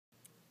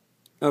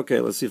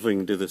Okay, let's see if we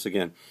can do this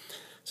again.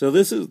 So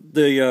this is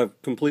the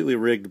completely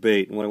rigged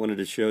bait, and what I wanted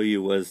to show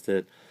you was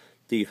that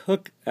the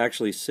hook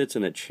actually sits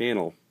in a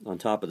channel on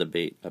top of the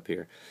bait up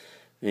here.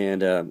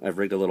 And I've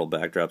rigged a little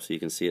backdrop so you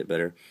can see it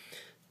better.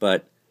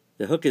 But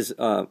the hook is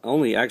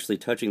only actually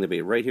touching the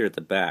bait right here at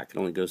the back. It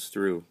only goes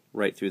through,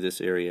 right through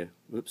this area.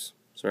 Oops,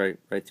 sorry,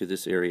 right through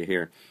this area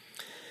here.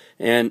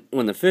 And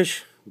when the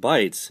fish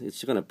bites,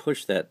 it's going to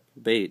push that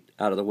bait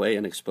out of the way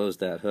and expose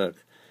that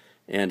hook.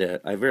 And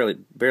I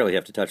barely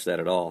have to touch that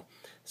at all.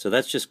 So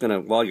that's just going to,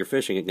 while you're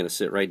fishing, it's going to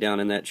sit right down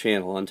in that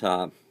channel on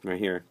top, right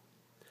here.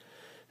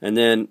 And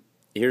then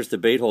here's the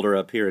bait holder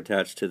up here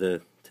attached to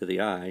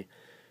the eye.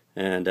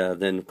 And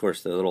then, of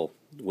course, the little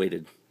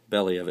weighted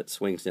belly of it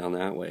swings down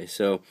that way.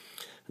 So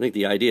I think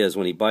the idea is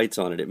when he bites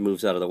on it, it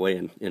moves out of the way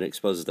and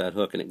exposes that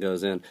hook and it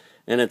goes in.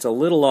 And it's a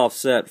little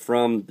offset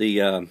from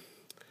the,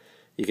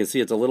 you can see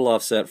it's a little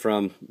offset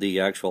from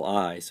the actual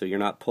eye. So you're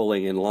not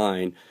pulling in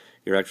line.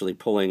 You're actually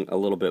pulling a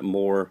little bit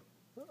more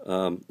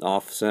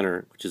off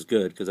center, which is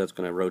good because that's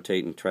going to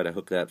rotate and try to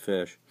hook that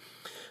fish.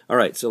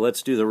 Alright, so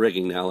let's do the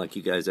rigging now like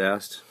you guys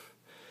asked.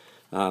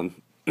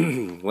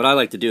 What I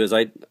like to do is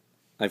I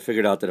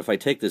figured out that if I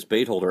take this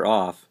bait holder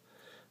off,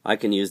 I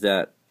can use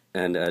that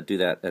and do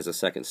that as a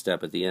second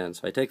step at the end.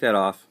 So I take that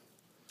off,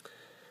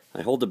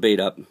 I hold the bait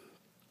up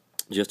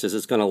just as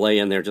it's going to lay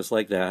in there just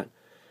like that,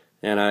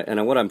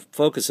 and what I'm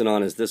focusing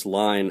on is this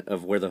line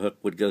of where the hook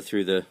would go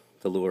through the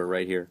lure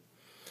right here.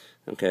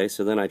 Okay,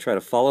 so then I try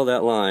to follow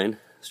that line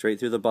straight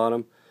through the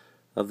bottom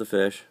of the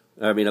fish,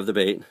 of the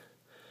bait,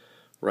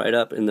 right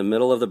up in the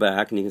middle of the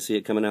back, and you can see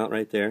it coming out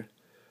right there,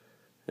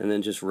 and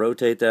then just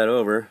rotate that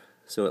over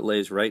so it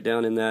lays right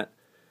down in that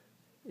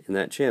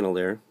channel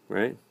there,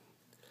 right?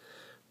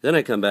 Then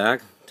I come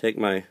back, take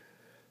my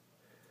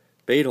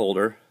bait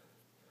holder,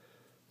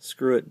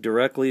 screw it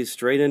directly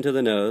straight into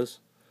the nose,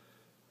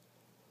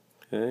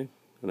 okay,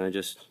 and I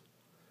just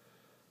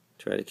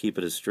try to keep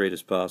it as straight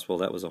as possible.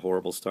 That was a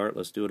horrible start.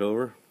 Let's do it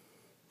over.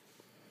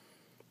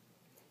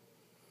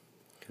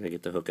 Can I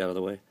get the hook out of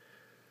the way?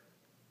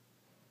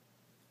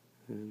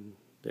 And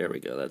there we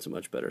go. That's a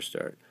much better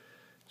start.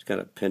 Just kind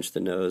of pinch the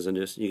nose and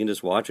you can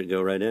just watch it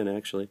go right in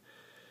actually.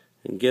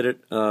 And get it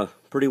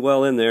pretty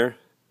well in there.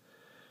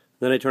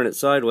 Then I turn it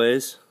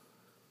sideways,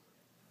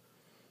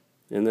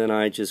 and then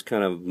I just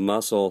kind of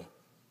muscle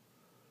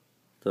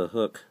the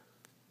hook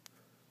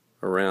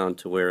around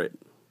to where it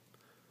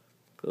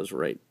goes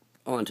right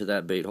onto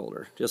that bait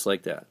holder, just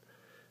like that.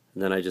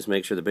 And then I just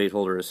make sure the bait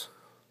holder is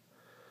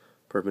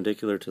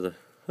perpendicular to the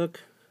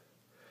hook,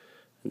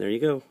 and there you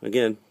go.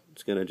 Again,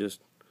 it's going to just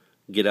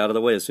get out of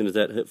the way as soon as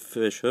that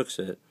fish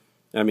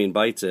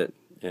bites it,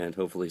 and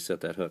hopefully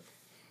set that hook.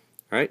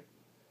 Alright,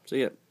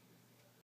 see ya.